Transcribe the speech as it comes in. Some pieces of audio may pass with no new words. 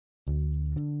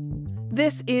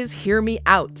This is Hear Me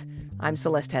Out. I'm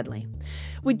Celeste Headley.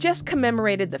 We just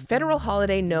commemorated the federal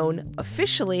holiday known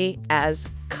officially as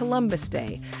Columbus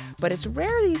Day, but it's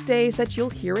rare these days that you'll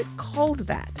hear it called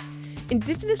that.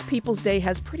 Indigenous Peoples Day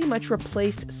has pretty much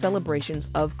replaced celebrations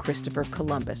of Christopher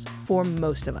Columbus for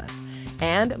most of us,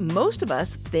 and most of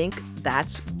us think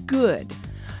that's good.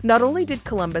 Not only did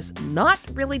Columbus not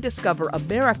really discover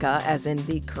America, as in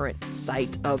the current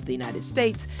site of the United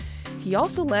States, he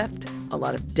also left a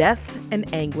lot of death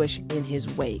and anguish in his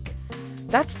wake.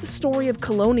 That's the story of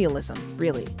colonialism,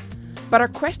 really. But our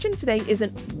question today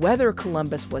isn't whether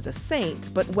Columbus was a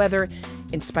saint, but whether,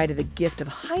 in spite of the gift of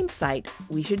hindsight,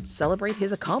 we should celebrate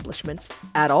his accomplishments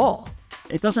at all.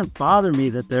 It doesn't bother me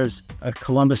that there's a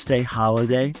Columbus Day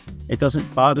holiday. It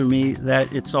doesn't bother me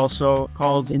that it's also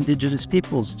called Indigenous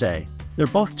Peoples Day. They're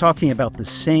both talking about the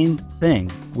same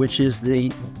thing, which is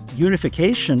the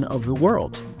unification of the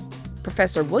world.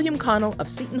 Professor William Connell of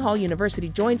Seton Hall University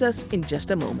joins us in just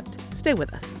a moment. Stay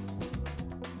with us.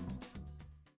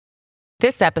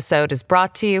 This episode is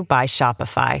brought to you by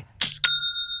Shopify.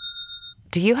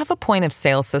 Do you have a point of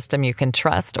sale system you can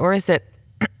trust, or is it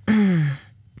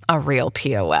a real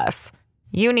POS?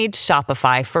 You need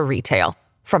Shopify for retail.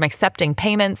 From accepting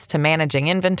payments to managing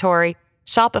inventory,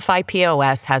 Shopify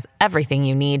POS has everything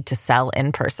you need to sell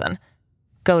in person.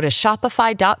 Go to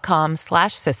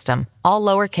shopify.com/system, all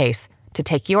lowercase, to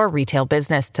take your retail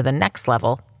business to the next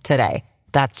level today.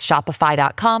 That's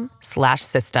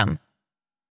shopify.com/system.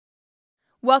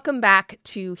 Welcome back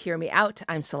to Hear Me Out.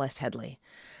 I'm Celeste Headley.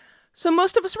 So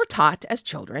most of us were taught as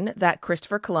children that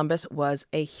Christopher Columbus was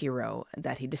a hero,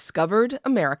 that he discovered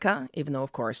America, even though,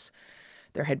 of course,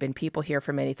 there had been people here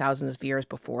for many thousands of years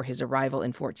before his arrival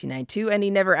in 1492, and he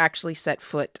never actually set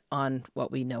foot on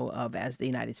what we know of as the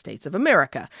United States of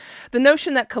America. The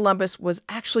notion that Columbus was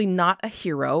actually not a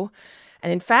hero,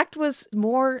 and in fact was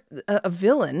more a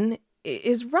villain,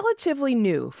 is relatively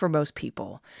new for most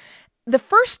people. The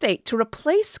first state to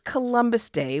replace Columbus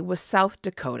Day was South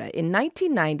Dakota. In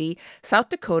 1990, South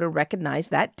Dakota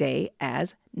recognized that day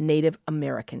as Native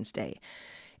Americans Day.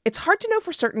 It's hard to know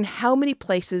for certain how many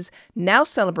places now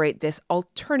celebrate this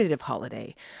alternative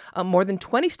holiday. More than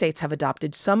 20 states have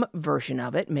adopted some version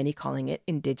of it, many calling it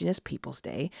Indigenous Peoples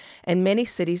Day, and many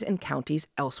cities and counties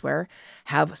elsewhere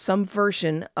have some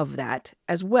version of that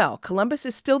as well. Columbus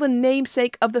is still the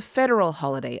namesake of the federal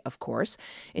holiday, of course.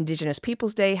 Indigenous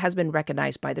Peoples Day has been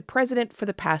recognized by the president for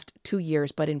the past 2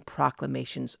 years, but in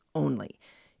proclamations only.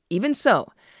 Even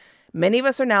so, many of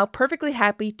us are now perfectly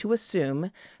happy to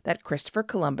assume that Christopher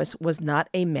Columbus was not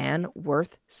a man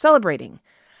worth celebrating.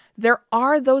 There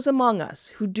are those among us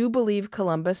who do believe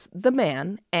Columbus, the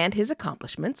man, and his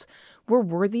accomplishments were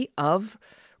worthy of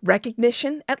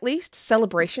recognition, at least,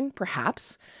 celebration,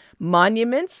 perhaps,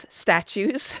 monuments,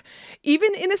 statues,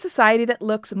 even in a society that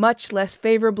looks much less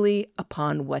favorably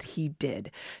upon what he did.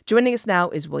 Joining us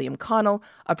now is William Connell,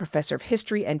 a professor of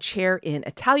history and chair in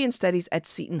Italian studies at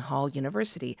Seton Hall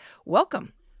University.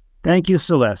 Welcome. Thank you,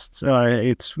 Celeste.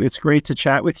 It's great to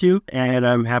chat with you, and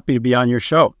I'm happy to be on your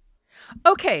show.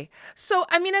 Okay, so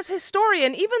as a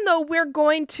historian, even though we're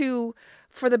going to,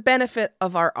 for the benefit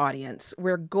of our audience,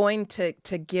 we're going to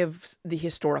give the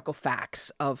historical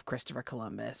facts of Christopher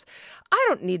Columbus. I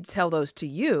don't need to tell those to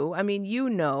you. You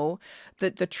know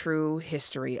the true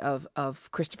history of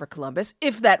Christopher Columbus,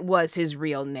 if that was his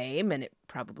real name, and it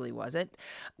probably wasn't.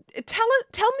 Tell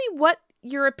me what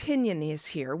your opinion is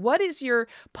here. What is your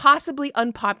possibly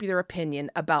unpopular opinion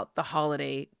about the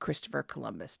holiday Christopher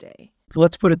Columbus Day?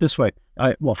 Let's put it this way.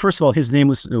 Well, first of all, his name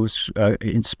was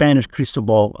in Spanish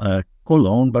Cristobal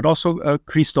Colón, but also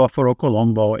Cristoforo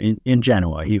Colombo in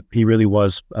Genoa. He really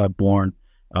was born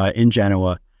in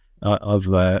Genoa of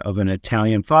an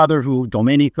Italian father,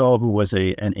 Domenico, who was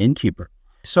an innkeeper.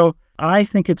 So I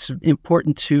think it's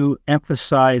important to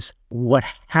emphasize what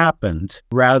happened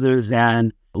rather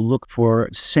than look for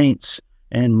saints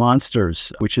and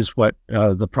monsters, which is what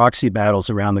the proxy battles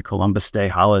around the Columbus Day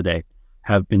holiday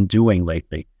have been doing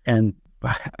lately. And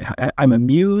I'm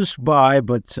amused by,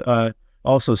 but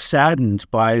also saddened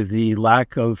by the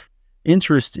lack of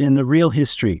interest in the real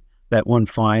history that one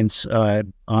finds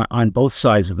on both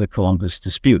sides of the Columbus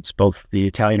disputes, both the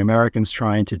Italian Americans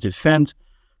trying to defend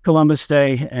Columbus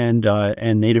Day and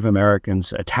Native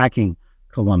Americans attacking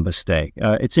Columbus Day.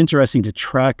 It's interesting to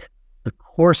track the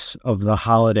course of the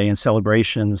holiday and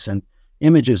celebrations and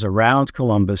images around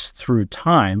Columbus through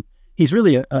time. He's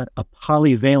really a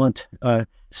polyvalent,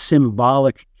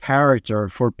 symbolic character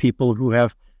for people who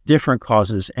have different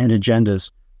causes and agendas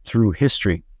through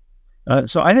history.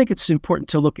 So I think it's important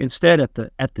to look instead at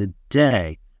the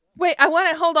day Wait, I want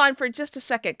to hold on for just a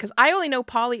second because I only know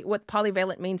what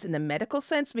polyvalent means in the medical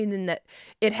sense, meaning that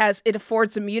it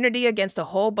affords immunity against a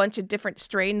whole bunch of different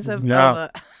strains of No.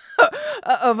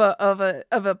 of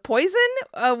a poison.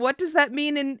 What does that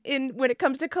mean in when it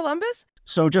comes to Columbus?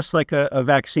 So just like a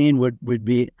vaccine would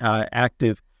be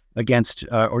active against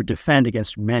or defend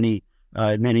against many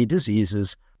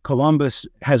diseases, Columbus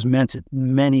has meant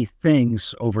many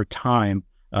things over time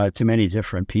to many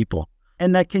different people.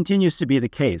 And that continues to be the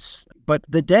case. But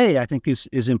the day, I think,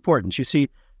 is important. You see,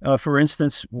 for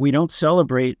instance, we don't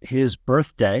celebrate his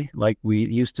birthday like we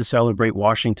used to celebrate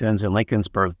Washington's and Lincoln's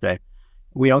birthday.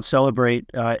 We don't celebrate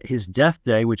his death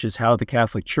day, which is how the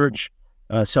Catholic Church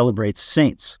celebrates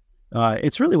saints.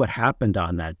 It's really what happened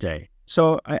on that day.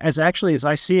 So as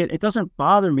I see it, it doesn't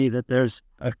bother me that there's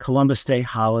a Columbus Day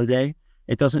holiday.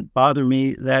 It doesn't bother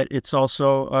me that it's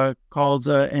also called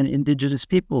an Indigenous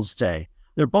Peoples Day.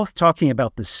 They're both talking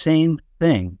about the same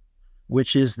thing,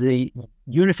 which is the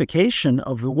unification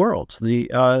of the world,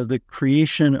 the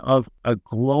creation of a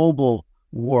global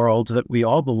world that we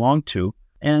all belong to.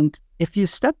 And if you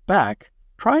step back,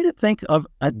 try to think of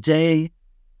a day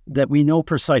that we know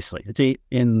precisely, a date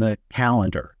in the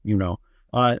calendar,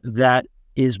 that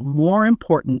is more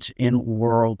important in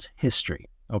world history.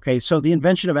 Okay, so the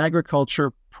invention of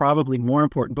agriculture, probably more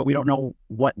important, but we don't know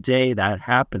what day that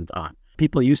happened on.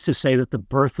 People used to say that the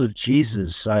birth of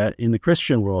Jesus in the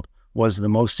Christian world was the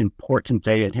most important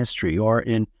day in history, or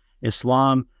in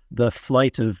Islam, the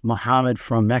flight of Muhammad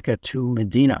from Mecca to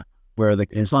Medina, where the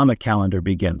Islamic calendar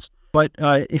begins. But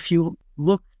if you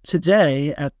look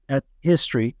today at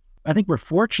history, I think we're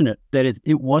fortunate that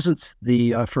it wasn't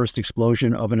the first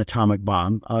explosion of an atomic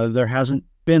bomb. There hasn't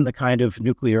been the kind of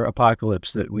nuclear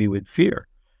apocalypse that we would fear.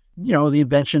 The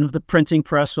invention of the printing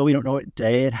press, well, we don't know what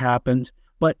day it happened,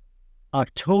 but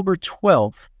October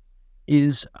 12th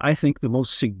is, I think, the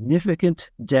most significant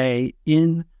day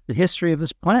in the history of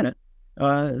this planet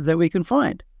that we can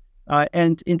find.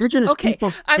 And indigenous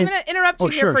peoples... I'm going to interrupt you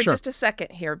here for just a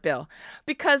second here, Bill,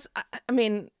 because,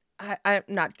 I'm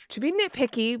not to be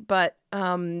nitpicky, but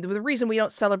the reason we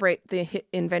don't celebrate the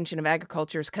invention of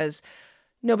agriculture is because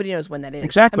nobody knows when that is.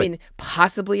 Exactly.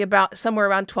 Possibly about somewhere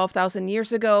around 12,000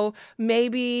 years ago,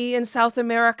 maybe in South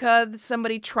America,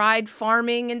 somebody tried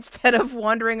farming instead of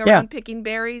wandering around picking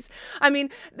berries.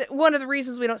 One of the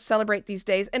reasons we don't celebrate these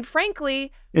days, and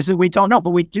frankly... is that we don't know, but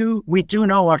we do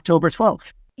know October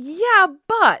 12th. Yeah,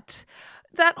 but...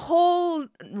 that whole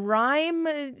rhyme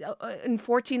in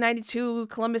 1492,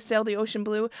 Columbus sailed the ocean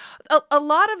blue, a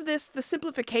lot of this, the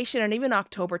simplification, and even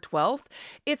October 12th,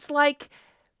 it's like...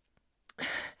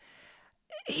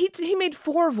 He made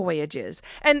 4 voyages,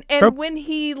 and when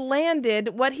he landed,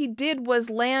 what he did was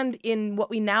land in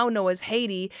what we now know as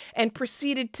Haiti and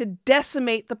proceeded to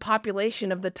decimate the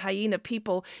population of the Taíno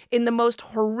people in the most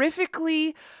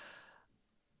horrifically,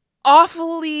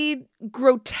 awfully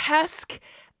grotesque,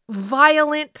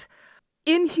 violent,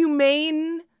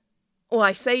 inhumane, well,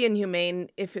 I say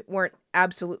inhumane if it weren't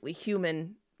absolutely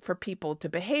human for people to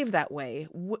behave that way,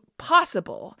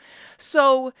 possible.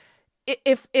 So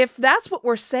if that's what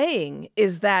we're saying,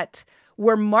 is that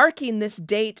we're marking this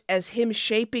date as him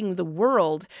shaping the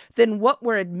world, then what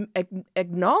we're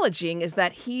acknowledging is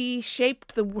that he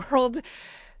shaped the world.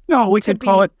 No, we could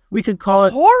call it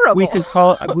horrible.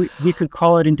 We could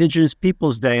call it Indigenous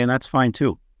Peoples Day, and that's fine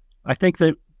too. I think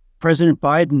that President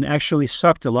Biden actually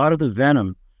sucked a lot of the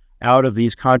venom out of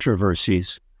these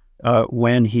controversies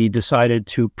when he decided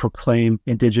to proclaim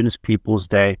Indigenous Peoples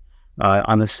Day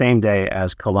on the same day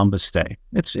as Columbus Day.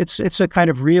 It's a kind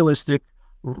of realistic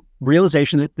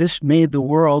realization that this made the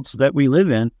worlds that we live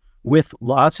in with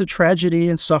lots of tragedy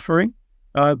and suffering,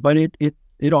 but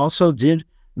it also did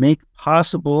make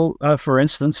possible, for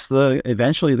instance,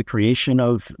 eventually the creation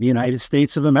of the United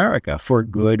States of America, for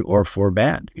good or for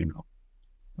bad.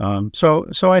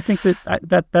 So I think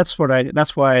that's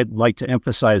why I'd like to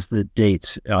emphasize the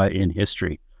dates in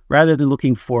history rather than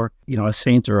looking for a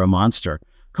saint or a monster.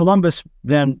 Columbus,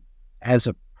 then, as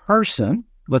a person,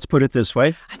 let's put it this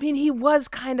way. He was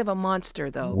kind of a monster,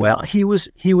 though. Well, he was.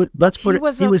 He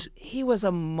was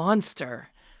a monster.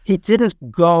 He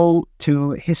didn't go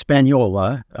to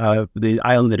Hispaniola, the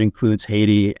island that includes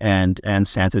Haiti and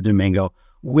Santo Domingo,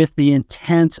 with the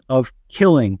intent of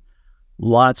killing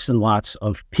lots and lots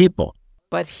of people.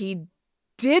 But he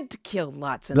did kill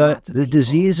lots and lots of people. The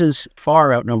diseases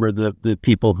far outnumber the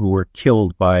people who were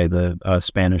killed by the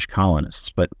Spanish colonists.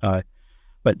 But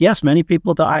yes, many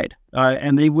people died,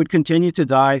 and they would continue to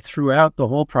die throughout the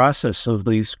whole process of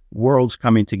these worlds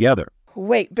coming together.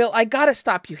 Wait, Bill, I gotta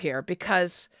stop you here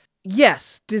because,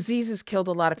 yes, diseases killed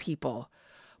a lot of people,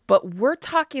 but we're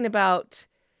talking about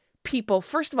people,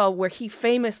 first of all, where he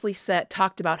famously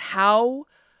talked about how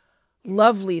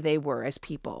lovely they were as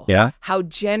people, how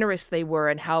generous they were,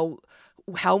 and how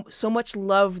so much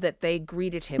love that they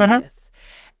greeted him with.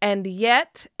 And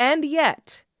yet,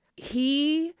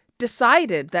 he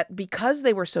decided that because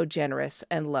they were so generous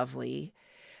and lovely,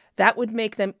 that would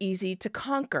make them easy to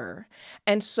conquer.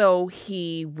 And so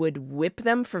he would whip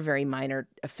them for very minor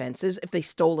offenses. If they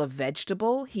stole a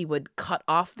vegetable, he would cut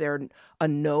off a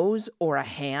nose or a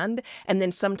hand, and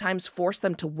then sometimes force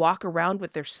them to walk around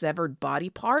with their severed body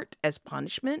part as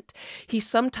punishment. He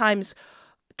sometimes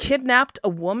kidnapped a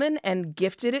woman and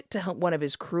gifted it to one of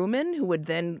his crewmen, who would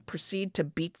then proceed to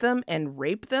beat them and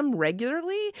rape them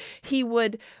regularly.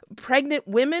 Pregnant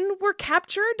women were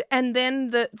captured, and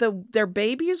then their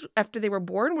babies, after they were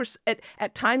born, were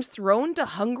at times thrown to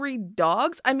hungry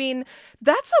dogs. I mean,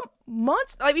 that's a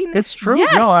monster. I mean, it's true.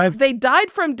 Yes, no, they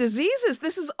died from diseases.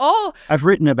 This is all. I've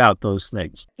written about those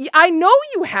things. I know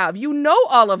you have. You know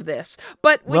all of this.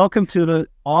 But welcome to the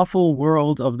awful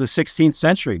world of the 16th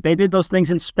century. They did those things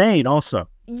in Spain also.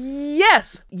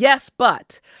 Yes,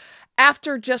 but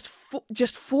after just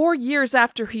 4 years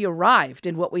after he arrived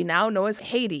in what we now know as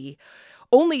Haiti,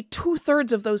 only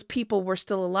 2/3 of those people were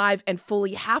still alive, and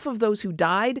fully half of those who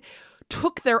died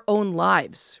took their own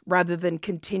lives rather than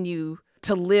continue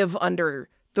to live under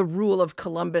the rule of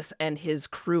Columbus and his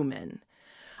crewmen.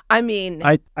 I mean,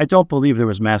 I don't believe there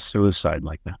was mass suicide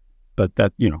like that, but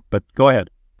but go ahead.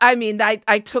 I mean,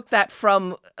 I took that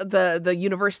from the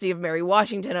University of Mary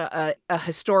Washington, a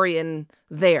historian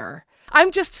there.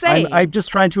 I'm just saying. I'm just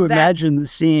trying to imagine the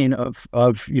scene of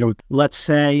let's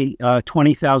say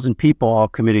 20,000 people all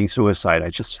committing suicide.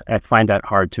 I find that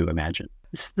hard to imagine.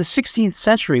 The 16th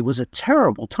century was a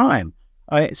terrible time.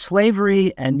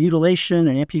 Slavery and mutilation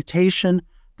and amputation,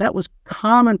 that was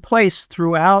commonplace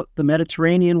throughout the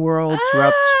Mediterranean world,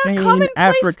 throughout Spain,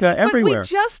 Africa, everywhere. But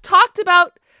we just talked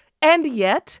about, and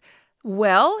yet,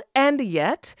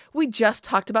 we just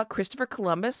talked about Christopher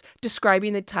Columbus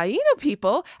describing the Taíno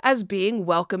people as being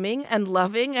welcoming and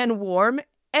loving and warm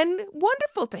and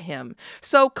wonderful to him.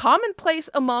 So commonplace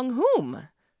among whom?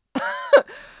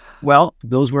 Well,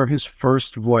 those were his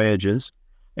first voyages.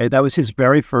 That was his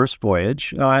very first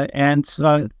voyage, and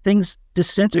things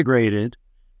disintegrated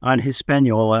on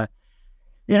Hispaniola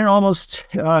in an almost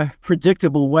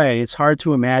predictable way. It's hard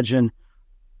to imagine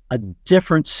a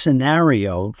different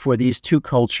scenario for these two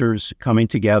cultures coming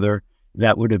together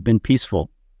that would have been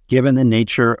peaceful, given the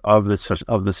nature of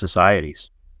the societies.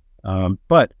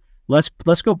 But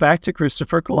let's go back to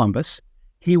Christopher Columbus.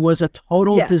 He was a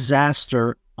total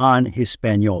disaster on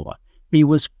Hispaniola. He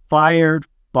was fired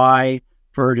by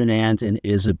Ferdinand and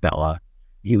Isabella.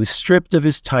 He was stripped of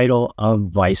his title of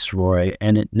viceroy,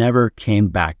 and it never came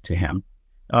back to him.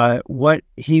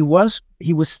 He was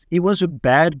a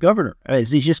bad governor.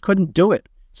 He just couldn't do it.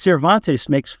 Cervantes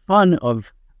makes fun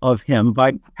of him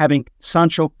by having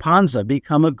Sancho Panza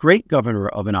become a great governor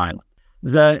of an island.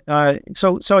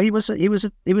 So he was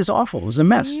awful. It was a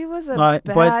mess. He was a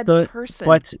bad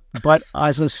person. But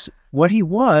what he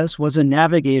was a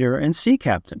navigator and sea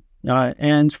captain.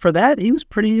 And for that, he was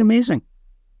pretty amazing.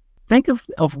 Think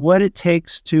of what it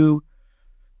takes to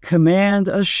command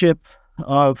a ship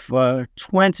of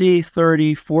 20,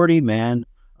 30, 40 men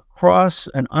across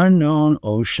an unknown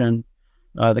ocean,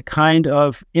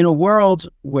 in a world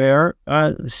where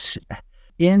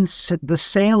in the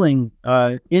sailing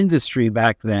industry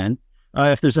back then,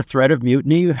 if there's a threat of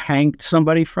mutiny, you hanged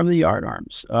somebody from the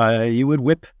yardarms. You would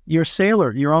whip your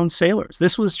own sailors.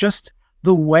 This was just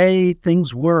the way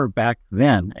things were back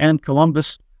then. And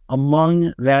Columbus,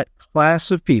 among that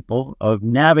class of people, of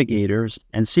navigators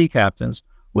and sea captains,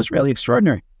 was really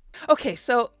extraordinary. Okay,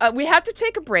 so we have to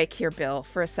take a break here, Bill,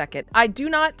 for a second. I do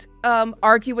not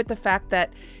argue with the fact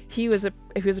that he was a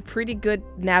pretty good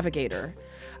navigator,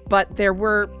 but there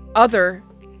were other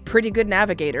pretty good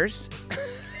navigators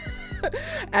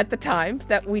at the time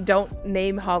that we don't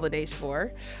name holidays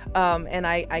for. And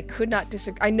I could not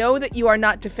disagree. I know that you are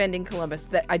not defending Columbus,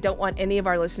 that I don't want any of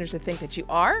our listeners to think that you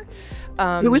are.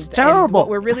 It was terrible. What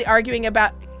we're really arguing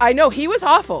about, I know he was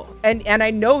awful, and I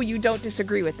know you don't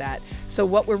disagree with that. So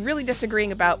what we're really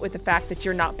disagreeing about with the fact that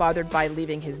you're not bothered by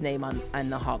leaving his name on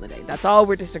the holiday. That's all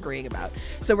we're disagreeing about.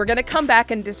 So we're going to come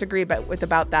back and disagree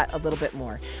about that a little bit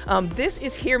more. This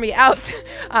is Hear Me Out.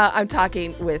 I'm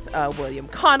talking with William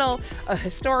Connell, a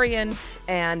historian,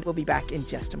 and we'll be back in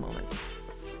just a moment.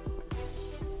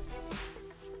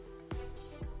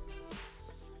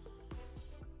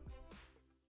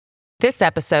 This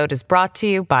episode is brought to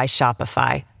you by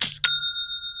Shopify.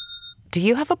 Do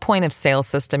you have a point of sale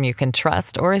system you can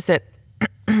trust, or is it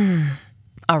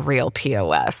a real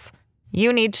POS?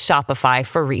 you need Shopify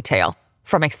for retail.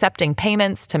 From accepting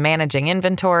payments to managing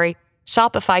inventory,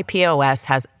 Shopify POS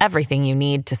has everything you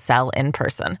need to sell in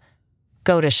person.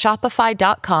 Go to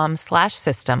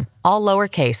shopify.com/system, all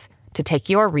lowercase, to take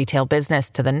your retail business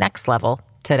to the next level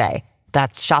today.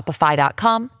 That's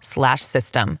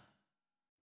shopify.com/system.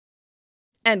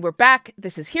 And we're back.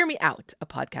 This is Hear Me Out, a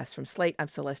podcast from Slate. I'm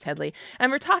Celeste Headlee,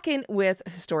 and we're talking with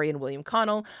historian William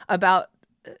Connell about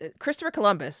Christopher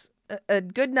Columbus, a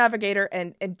good navigator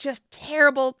and just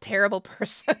terrible, terrible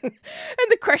person. And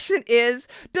the question is,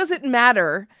 does it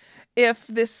matter if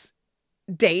this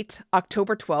date,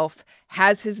 October 12th,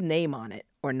 has his name on it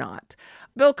or not?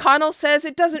 Bill Connell says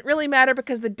it doesn't really matter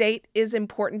because the date is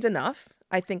important enough.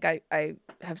 I think I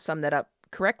have summed that up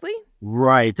correctly.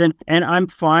 Right. And I'm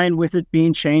fine with it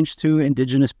being changed to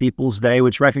Indigenous Peoples Day,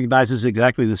 which recognizes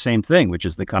exactly the same thing, which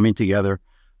is the coming together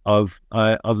of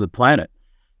the planet.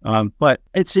 But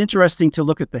it's interesting to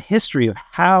look at the history of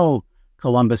how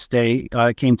Columbus Day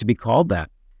came to be called that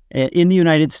in the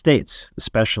United States,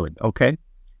 especially. Okay.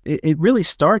 It really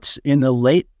starts in the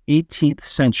late 18th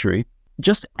century,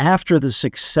 just after the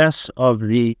success of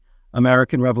the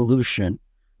American Revolution,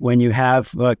 when you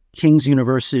have King's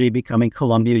University becoming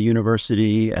Columbia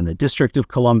University and the District of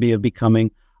Columbia becoming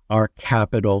our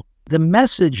capital. The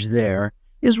message there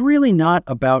is really not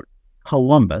about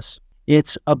Columbus.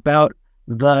 It's about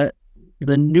the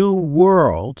new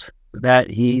world that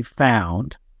he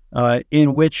found,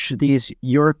 in which these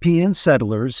European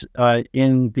settlers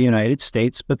in the United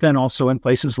States, but then also in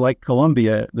places like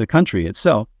Colombia, the country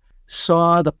itself,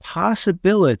 saw the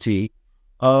possibility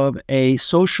of a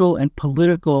social and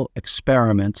political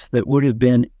experiment that would have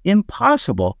been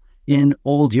impossible in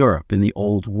old Europe, in the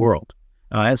old world.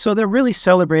 And so they're really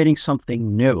celebrating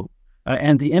something new.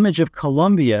 And the image of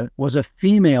Columbia was a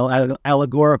female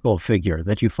allegorical figure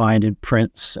that you find in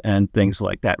prints and things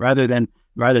like that, rather than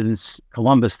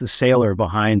Columbus, the sailor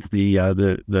behind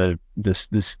the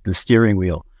steering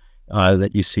wheel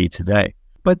that you see today.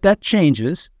 But that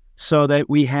changes, so that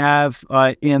we have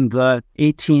in the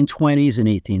 1820s and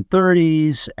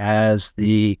 1830s, as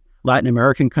the Latin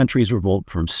American countries revolt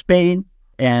from Spain,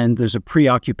 and there's a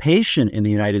preoccupation in the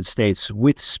United States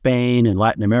with Spain and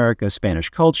Latin America, Spanish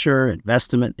culture,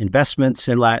 investments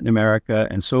in Latin America,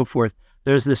 and so forth.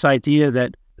 There's this idea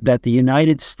that the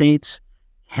United States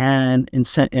can, in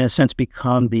a sense,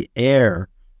 become the heir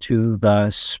to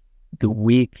the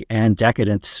weak and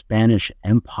decadent Spanish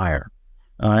Empire.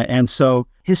 And so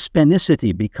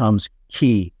Hispanicity becomes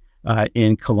key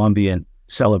in Colombian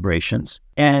celebrations.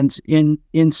 And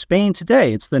in Spain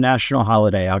today, it's the national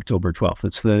holiday, October 12th.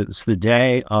 It's the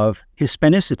day of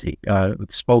Hispanicity,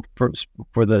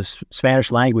 for the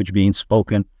Spanish language being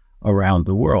spoken around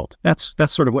the world. That's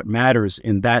sort of what matters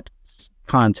in that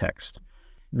context.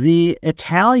 The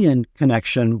Italian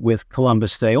connection with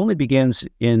Columbus Day only begins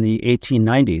in the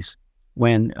 1890s,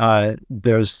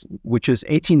 which is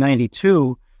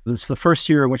 1892. It's the first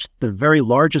year in which the very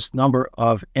largest number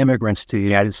of immigrants to the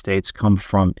United States come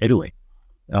from Italy.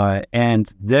 And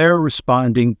they're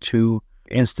responding to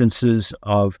instances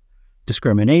of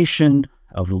discrimination,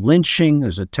 of lynching.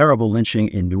 There's a terrible lynching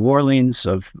in New Orleans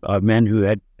of men who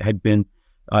had been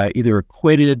either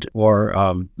acquitted or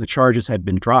the charges had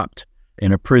been dropped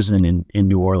in a prison in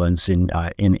New Orleans in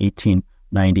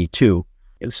 1892.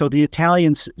 So the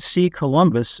Italians see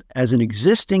Columbus as an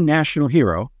existing national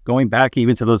hero, going back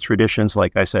even to those traditions,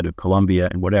 like I said, of Colombia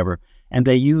and whatever. And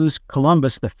they use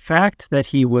Columbus, the fact that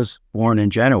he was born in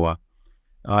Genoa,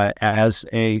 as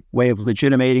a way of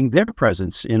legitimating their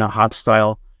presence in a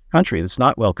hostile country that's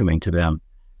not welcoming to them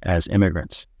as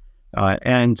immigrants.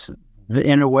 And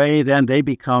in a way, then they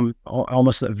become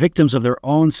almost victims of their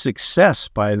own success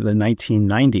by the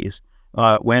 1990s,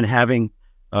 when having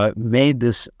made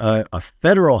this a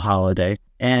federal holiday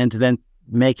and then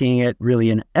making it really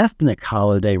an ethnic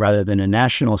holiday rather than a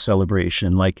national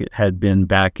celebration like it had been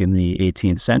back in the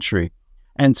 18th century.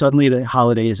 And suddenly the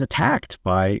holiday is attacked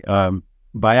by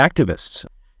activists.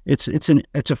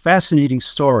 It's a fascinating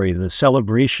story, the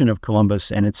celebration of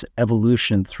Columbus and its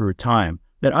evolution through time,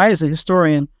 that I, as a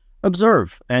historian,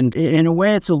 observe. And in a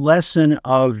way, it's a lesson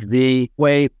of the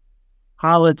way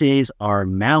holidays are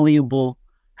malleable,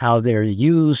 how they're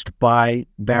used by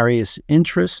various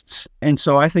interests. And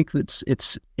so I think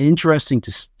it's interesting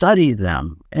to study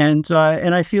them. And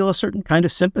I feel a certain kind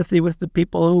of sympathy with the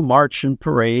people who march and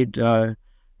parade,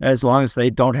 as long as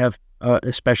they don't have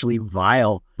especially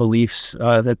vile beliefs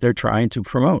that they're trying to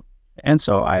promote. And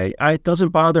so it doesn't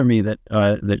bother me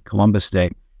that Columbus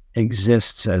Day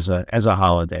exists as a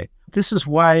holiday. This is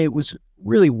why it was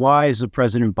really wise of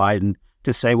President Biden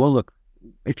to say, well, look,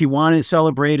 if you want to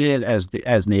celebrate it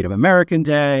as Native American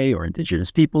Day or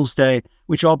Indigenous Peoples Day,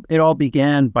 it all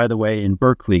began, by the way, in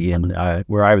Berkeley,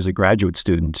 where I was a graduate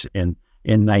student in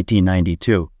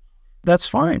 1992. That's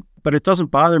fine. But it doesn't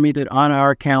bother me that on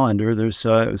our calendar, there's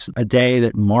a day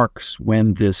that marks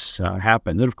when this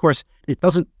happened. And of course, it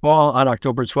doesn't fall on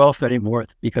October 12th anymore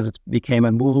because it became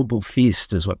a movable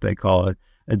feast, is what they call it,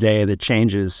 a day that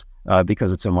changes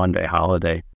because it's a Monday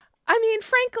holiday. I mean,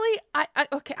 frankly,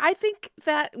 I think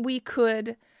that we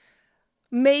could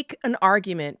make an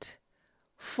argument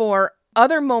for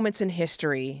other moments in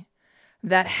history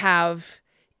that have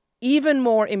even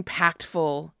more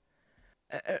impactful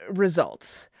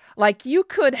results. Like you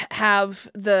could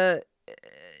have the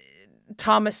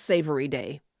Thomas Savery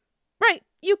Day, right?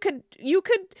 You could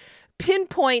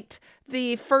pinpoint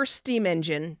the first steam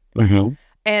engine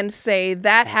and say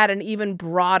that had an even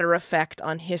broader effect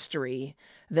on history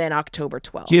than October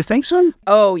 12th. Do you think so?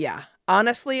 Oh, yeah.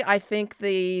 Honestly, I think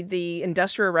the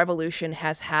Industrial Revolution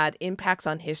has had impacts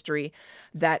on history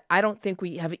that I don't think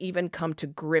we have even come to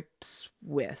grips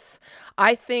with.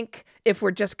 I think if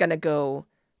we're just going to go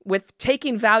with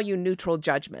taking value neutral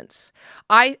judgments,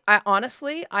 I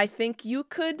honestly think you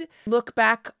could look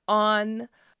back on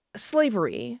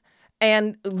slavery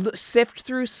and sift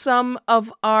through some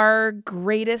of our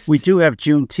greatest. We do have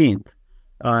Juneteenth,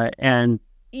 and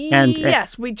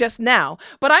yes, we just now.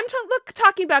 But I'm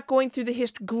talking about going through the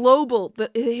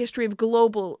history of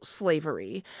global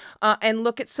slavery, and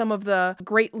look at some of the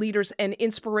great leaders and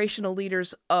inspirational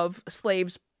leaders of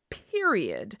slaves,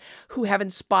 period, who have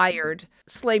inspired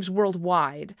slaves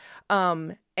worldwide,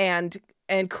 and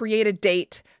create a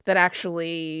date that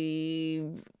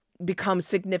actually becomes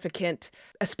significant,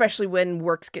 especially when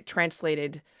works get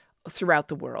translated throughout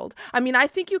the world. I mean, I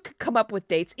think you could come up with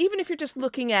dates, even if you're just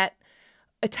looking at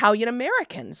Italian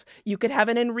Americans. You could have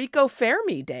an Enrico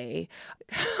Fermi Day,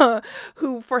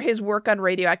 who for his work on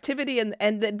radioactivity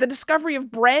and the discovery of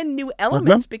brand new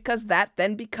elements, because that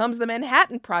then becomes the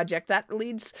Manhattan Project. That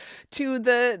leads to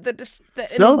an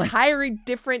entirely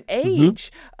different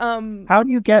age. How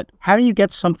do you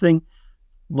get something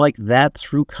like that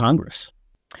through Congress?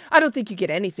 I don't think you get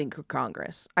anything through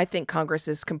Congress. I think Congress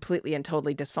is completely and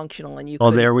totally dysfunctional, and you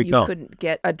couldn't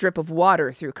get a drip of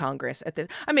water through Congress at this.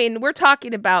 I mean, we're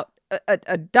talking about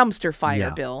a dumpster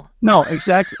fire bill. No,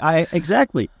 exactly.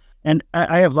 Exactly. And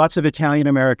I have lots of Italian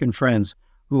American friends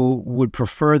who would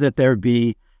prefer that there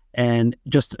be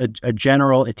just a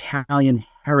general Italian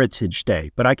Heritage Day.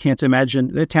 But I can't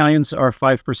imagine, the Italians are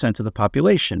 5% of the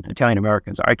population, Italian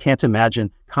Americans. I can't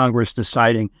imagine Congress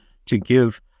deciding to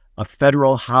give a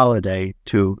federal holiday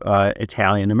to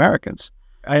Italian Americans.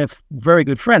 I have very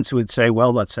good friends who would say,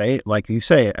 well, let's say, like you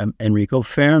say, Enrico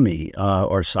Fermi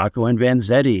or Sacco and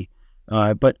Vanzetti,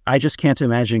 but I just can't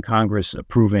imagine Congress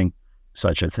approving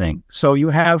such a thing. So you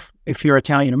have, if you're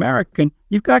Italian American,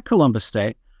 you've got Columbus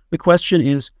Day. The question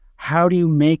is, how do you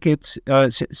make it,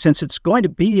 since it's going to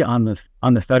be on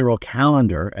the federal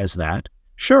calendar as that?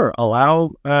 Sure,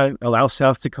 allow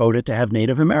South Dakota to have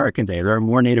Native American Day. There are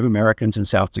more Native Americans in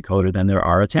South Dakota than there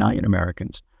are Italian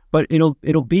Americans. But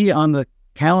it'll be on the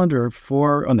calendar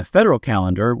on the federal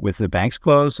calendar, with the banks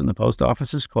closed and the post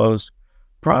offices closed,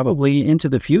 probably into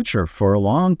the future for a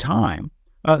long time.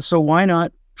 So why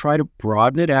not try to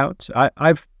broaden it out?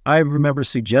 I remember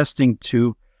suggesting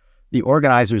to the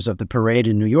organizers of the parade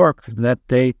in New York that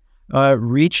they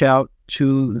reach out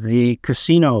to the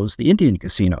casinos, the Indian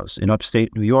casinos in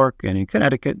upstate New York and in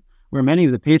Connecticut, where many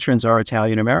of the patrons are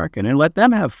Italian American, and let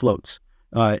them have floats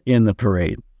in the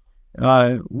parade.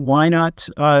 Why not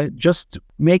just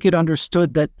make it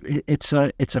understood that it's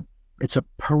a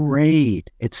parade?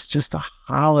 It's just a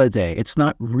holiday. It's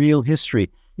not real history.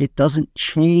 It doesn't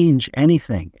change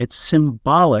anything. It's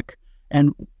symbolic,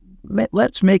 and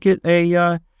let's make it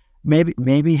a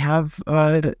maybe have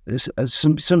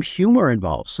some humor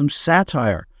involved, some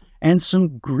satire, and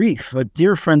some grief. A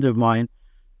dear friend of mine,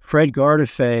 Fred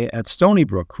Gardefeu at Stony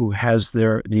Brook, who has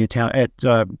the Italian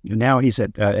now he's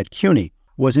at CUNY,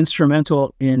 was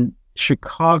instrumental in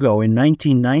Chicago in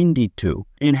 1992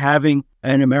 in having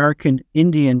an American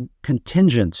Indian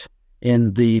contingent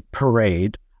in the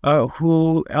parade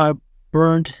who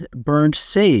burned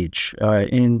sage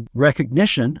in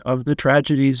recognition of the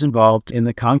tragedies involved in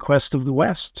the conquest of the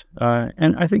West,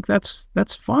 and I think that's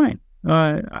fine.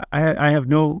 I have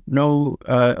no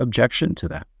objection to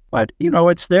that. But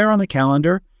it's there on the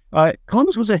calendar.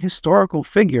 Columbus was a historical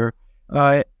figure,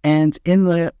 and in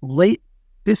the late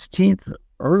 15th,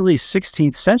 early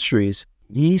 16th centuries,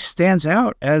 he stands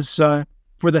out as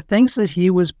for the things that he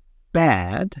was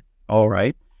bad. All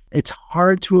right, it's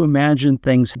hard to imagine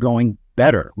things going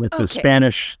better with the Okay.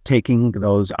 Spanish taking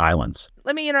those islands.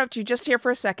 Let me interrupt you just here for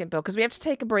a second, Bill, because we have to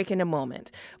take a break in a moment.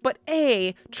 But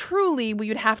truly, we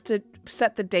would have to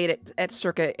set the date at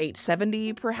circa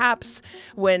 870, perhaps,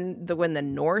 when the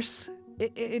Norse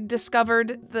it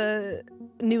discovered the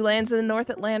new lands in the North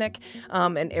Atlantic,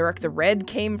 and Eric the Red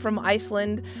came from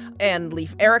Iceland, and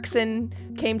Leif Erikson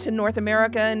came to North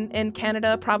America and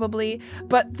Canada, probably.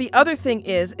 But the other thing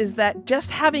is that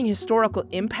just having historical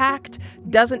impact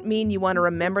doesn't mean you want to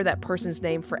remember that person's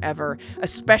name forever,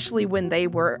 especially when they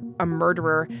were a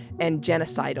murderer and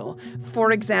genocidal.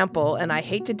 For example, and I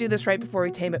hate to do this right before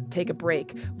we take a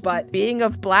break, but being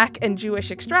of Black and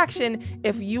Jewish extraction,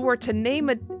 if you were to name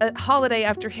a holiday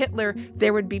after Hitler,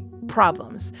 there would be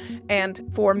problems. And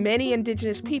for many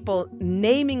indigenous people,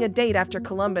 naming a date after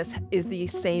Columbus is the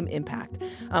same impact.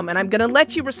 And I'm going to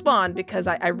let you respond because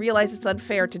I realize it's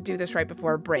unfair to do this right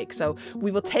before a break. So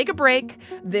we will take a break.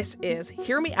 This is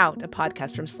Hear Me Out, a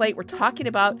podcast from Slate. We're talking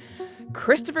about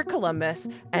Christopher Columbus,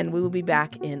 and we will be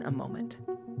back in a moment.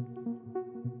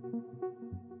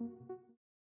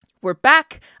 We're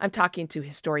back. I'm talking to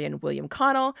historian William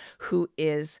Connell, who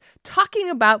is talking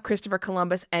about Christopher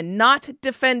Columbus and not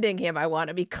defending him. I want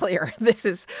to be clear. This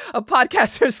is a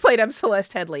podcast from Slate. I'm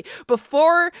Celeste Headley.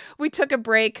 Before we took a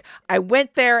break, I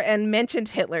went there and mentioned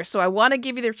Hitler. So I want to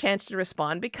give you the chance to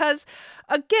respond because,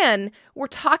 again, we're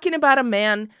talking about a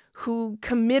man who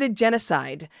committed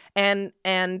genocide. And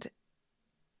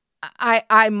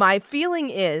my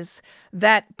feeling is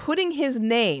that putting his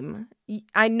name,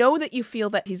 I know that you feel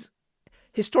that he's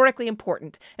historically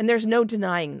important, and there's no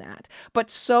denying that. But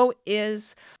so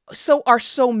are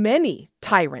so many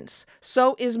tyrants.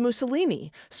 So is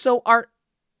Mussolini. So are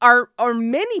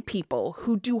many people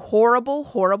who do horrible,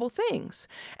 horrible things.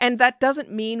 And that doesn't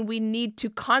mean we need to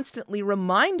constantly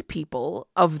remind people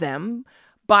of them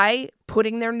by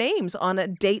putting their names on a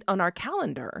date on our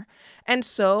calendar. And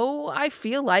so I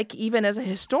feel like even as a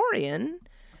historian,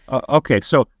 Okay,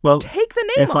 so take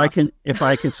the name off. If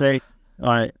I can say,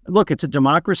 look, it's a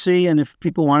democracy, and if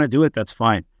people want to do it, that's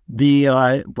fine.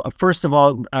 First of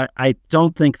all, I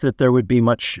don't think that there would be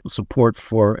much support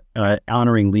for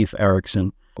honoring Leif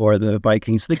Erikson or the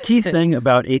Vikings. The key thing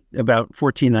about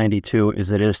 1492 is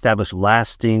that it established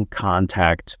lasting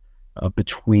contact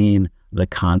between the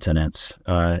continents,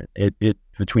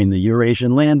 between the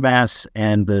Eurasian landmass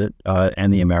and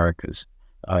the Americas.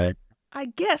 I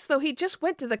guess, though, he just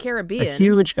went to the Caribbean.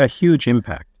 A huge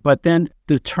impact. But then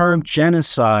the term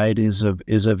genocide is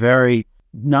a very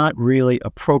not really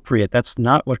appropriate. That's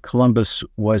not what Columbus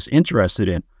was interested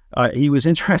in. He was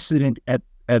interested in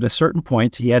at a certain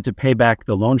point. He had to pay back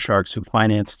the loan sharks who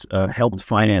helped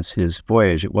finance his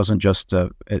voyage. It wasn't just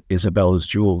Isabella's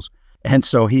jewels. And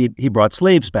so he brought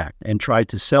slaves back and tried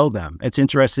to sell them. It's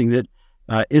interesting that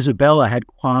Isabella had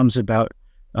qualms about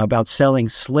selling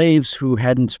slaves who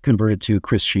hadn't converted to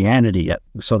Christianity yet.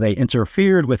 So they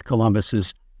interfered with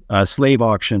Columbus's slave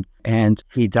auction, and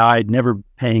he died never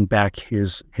paying back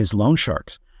his loan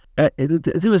sharks.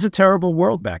 It was a terrible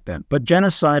world back then. But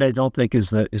genocide, I don't think, is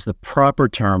the proper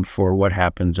term for what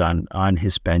happened on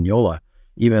Hispaniola,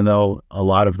 even though a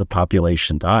lot of the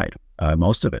population died,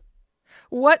 most of it.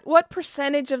 What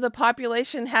percentage of the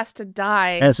population has to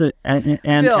die? Bill,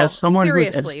 as someone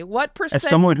seriously, what percent? As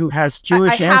someone who has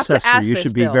Jewish ancestry, you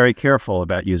should be Bill. very careful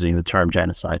about using the term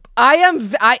genocide. I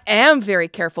am very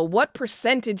careful. What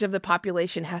percentage of the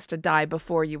population has to die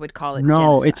before you would call it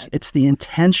genocide? it's the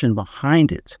intention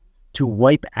behind it to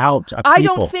wipe out a people. I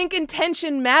don't think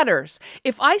intention matters.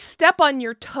 If I step on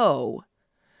your toe,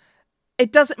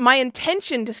 it doesn't. My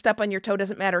intention to step on your toe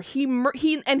doesn't matter. He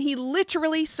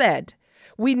literally said.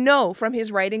 We know from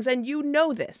his writings, and you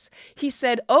know this. He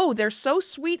said, "Oh, they're so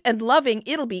sweet and loving,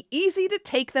 it'll be easy to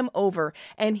take them over."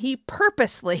 And he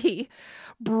purposely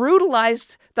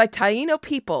brutalized the Taino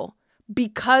people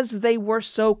because they were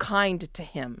so kind to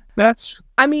him.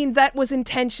 That was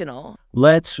intentional.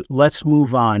 Let's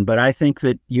move on, but I think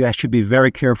that you should be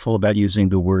very careful about using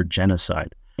the word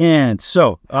genocide. And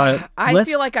so I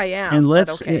feel like I am.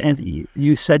 And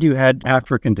you said you had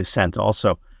African descent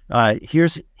also.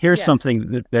 Here's yes.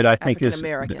 Something that I think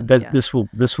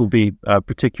this will be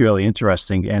particularly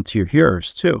interesting, and to your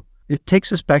hearers too. It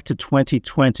takes us back to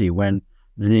 2020 when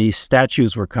the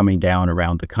statues were coming down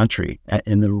around the country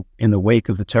in the wake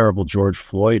of the terrible George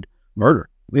Floyd murder.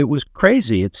 It was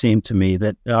crazy. It seemed to me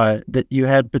that you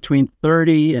had between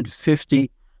 30 and 50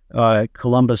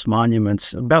 Columbus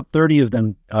monuments, about 30 of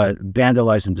them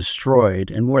vandalized and destroyed,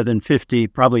 and more than 50,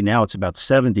 probably now it's about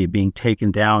 70, being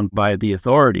taken down by the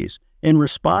authorities in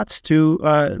response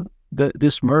to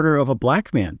this murder of a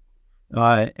Black man.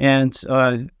 and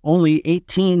only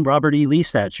 18 Robert E. Lee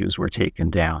statues were taken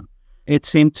down. It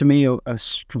seemed to me a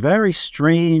very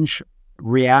strange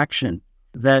reaction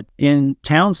that in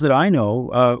towns that I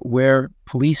know where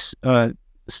police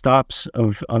stops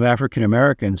of African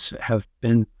Americans have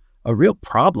been a real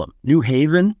problem. New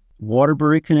Haven,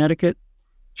 Waterbury, Connecticut,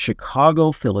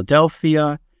 Chicago,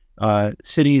 Philadelphia,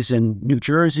 cities in New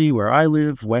Jersey where I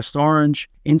live, West Orange,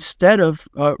 instead of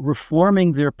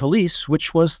reforming their police,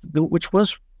 which was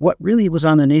what really was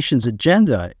on the nation's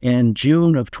agenda in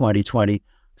June of 2020,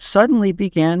 suddenly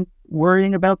began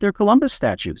worrying about their Columbus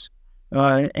statues.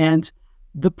 And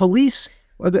the police,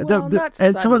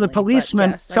 and some of the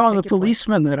policemen,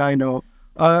 policemen that I know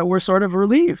were sort of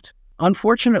relieved.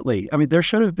 Unfortunately, I mean, there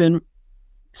should have been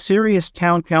serious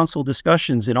town council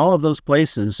discussions in all of those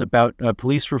places about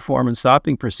police reform and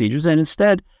stopping procedures, and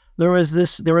instead there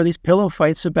were these pillow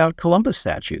fights about Columbus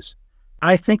statues.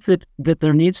 I think that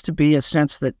there needs to be a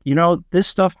sense that, this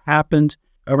stuff happened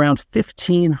around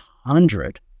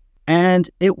 1500, and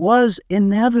it was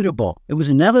inevitable. It was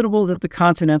inevitable that the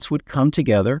continents would come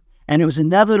together, and it was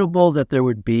inevitable that there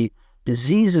would be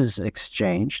diseases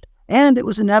exchanged, and it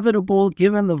was inevitable,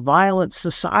 given the violent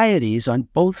societies on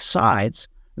both sides,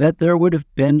 that there would have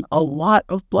been a lot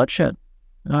of bloodshed.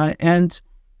 And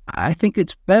I think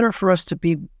it's better for us to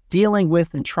be dealing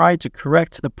with and try to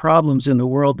correct the problems in the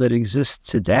world that exist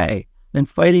today than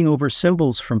fighting over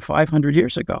symbols from 500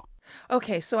 years ago.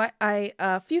 Okay, so I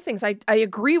a few things. I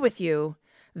agree with you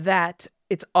that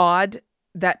it's odd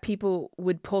that people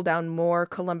would pull down more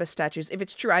Columbus statues. If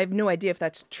it's true, I have no idea if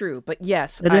that's true. But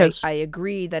yes, I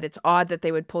agree that it's odd that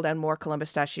they would pull down more Columbus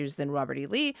statues than Robert E.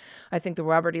 Lee. I think the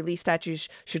Robert E. Lee statues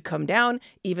should come down.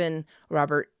 Even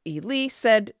Robert E. Lee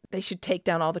said they should take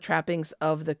down all the trappings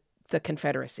of the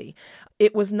Confederacy.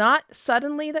 It was not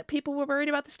suddenly that people were worried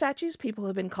about the statues. People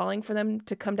have been calling for them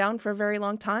to come down for a very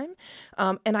long time.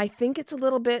 And I think it's a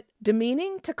little bit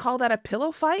demeaning to call that a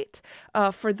pillow fight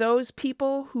for those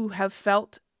people who have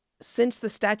felt since the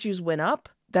statues went up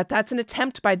that that's an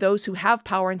attempt by those who have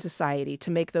power in society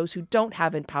to make those who don't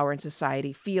have power in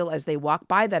society feel as they walk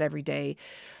by that every day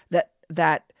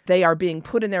that they are being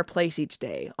put in their place each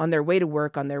day on their way to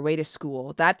work, on their way to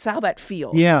school. That's how that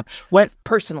feels. Yeah.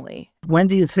 Personally. When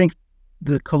do you think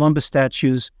the Columbus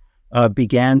statues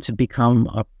began to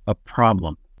become a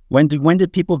problem? When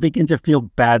did people begin to feel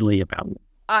badly about them?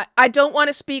 I don't want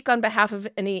to speak on behalf of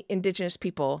any Indigenous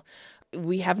people.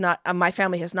 We have not, my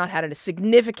family has not had a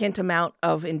significant amount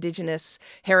of Indigenous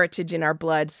heritage in our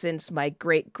blood since my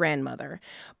great-grandmother.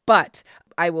 But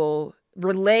I will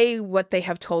relay what they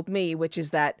have told me, which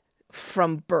is that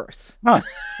from birth,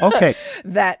 okay,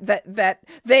 that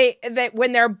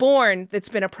when they're born, it's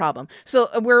been a problem. So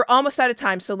we're almost out of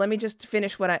time. So let me just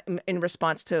finish in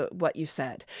response to what you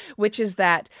said, which is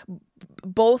that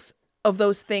both of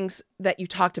those things that you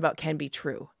talked about can be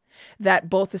true. That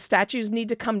both the statues need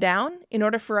to come down in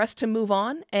order for us to move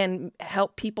on and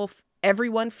help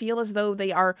everyone feel as though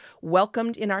they are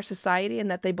welcomed in our society and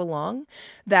that they belong.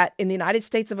 That in the United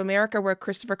States of America, where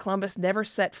Christopher Columbus never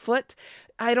set foot,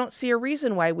 I don't see a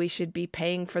reason why we should be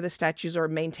paying for the statues or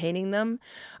maintaining them.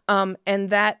 And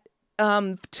that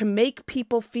to make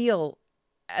people feel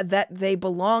that they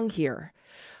belong here,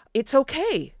 it's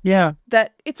okay. Yeah.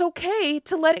 That it's okay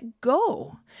to let it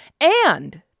go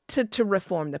and to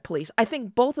reform the police. I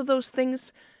think both of those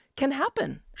things can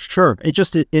happen. Sure.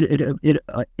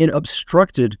 It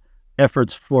obstructed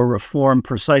efforts for reform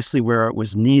precisely where it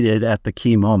was needed at the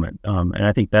key moment, and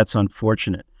I think that's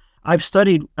unfortunate. I've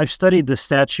studied the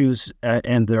statues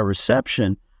and their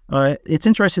reception. It's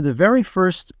interesting. The very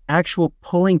first actual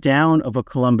pulling down of a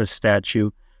Columbus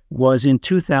statue was in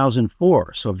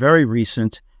 2004, so very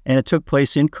recent, and it took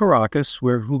place in Caracas,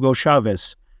 where Hugo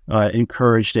Chavez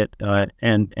encouraged it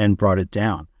and brought it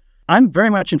down. I'm very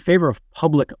much in favor of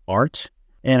public art,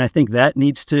 and I think that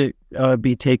needs to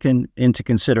be taken into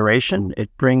consideration. It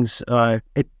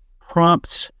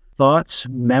prompts thoughts,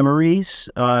 memories,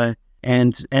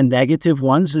 and negative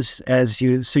ones, as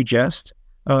you suggest.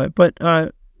 But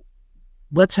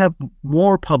let's have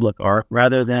more public art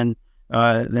rather than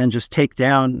just take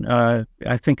down.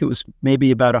 I think it was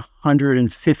maybe about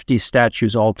 150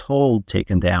 statues all told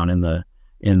taken down in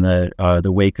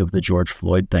the wake of the George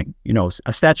Floyd thing.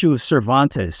 A statue of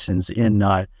Cervantes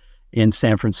in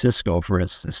San Francisco, for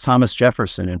instance, Thomas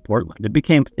Jefferson in Portland. It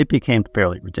became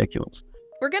fairly ridiculous.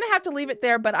 We're going to have to leave it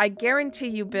there, but I guarantee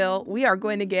you, Bill, we are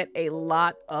going to get a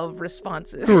lot of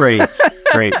responses. Great,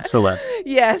 Celeste.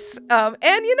 Yes, and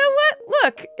you know what?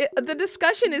 Look, the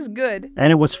discussion is good.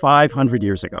 And it was 500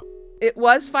 years ago. It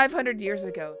was 500 years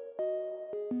ago.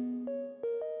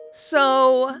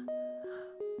 So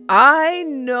I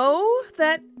know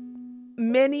that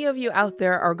many of you out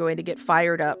there are going to get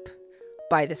fired up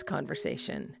by this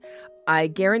conversation. I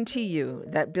guarantee you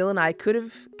that Bill and I could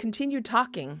have continued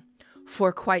talking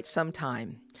for quite some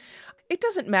time. It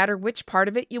doesn't matter which part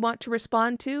of it you want to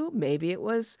respond to. Maybe it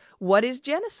was, what is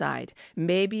genocide?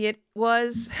 Maybe it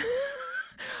was,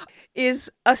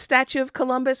 is a statue of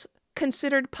Columbus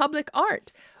considered public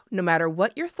art? No matter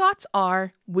what your thoughts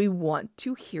are, we want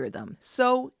to hear them.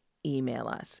 So email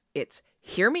us. It's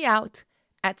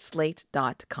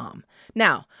hearmeout@slate.com.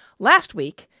 Now, last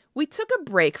week, we took a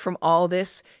break from all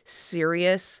this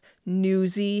serious,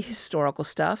 newsy, historical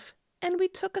stuff, and we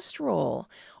took a stroll.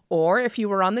 Or if you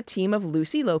were on the team of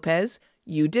Lucy Lopez,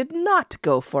 you did not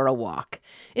go for a walk.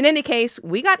 In any case,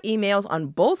 we got emails on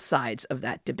both sides of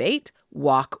that debate,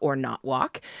 walk or not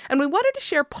walk, and we wanted to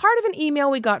share part of an email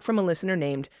we got from a listener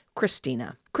named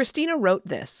Christina. Christina wrote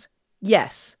this: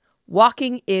 "Yes,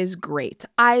 walking is great.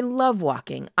 I love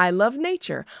walking. I love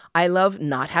nature. I love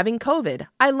not having COVID.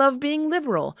 I love being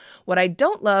liberal. What I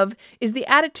don't love is the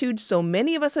attitude so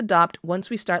many of us adopt once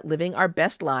we start living our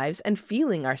best lives and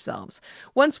feeling ourselves.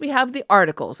 Once we have the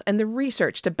articles and the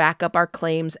research to back up our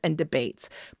claims and debates.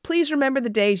 Please remember the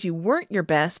days you weren't your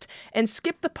best and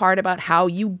skip the part about how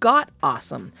you got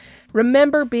awesome.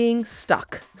 Remember being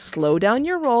stuck. Slow down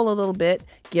your roll a little bit,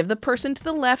 give the person to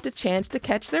the left a chance to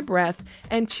catch their breath,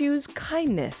 and choose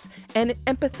kindness and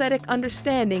empathetic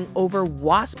understanding over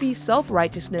waspy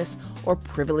self-righteousness or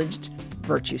privileged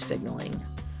virtue signaling."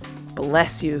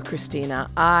 Bless you, Christina.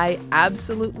 I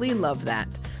absolutely love that.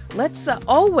 Let's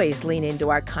always lean into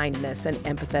our kindness and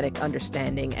empathetic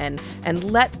understanding and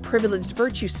let privileged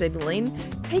virtue signaling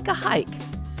take a hike.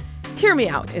 Hear Me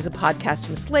Out is a podcast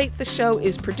from Slate. The show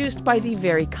is produced by the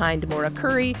very kind Maura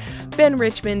Curry. Ben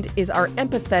Richmond is our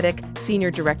empathetic Senior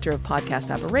Director of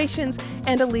Podcast Operations,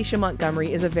 and Alicia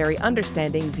Montgomery is a very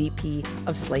understanding VP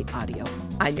of Slate Audio.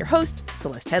 I'm your host,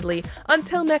 Celeste Headlee.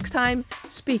 Until next time,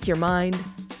 speak your mind,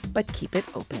 but keep it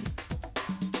open.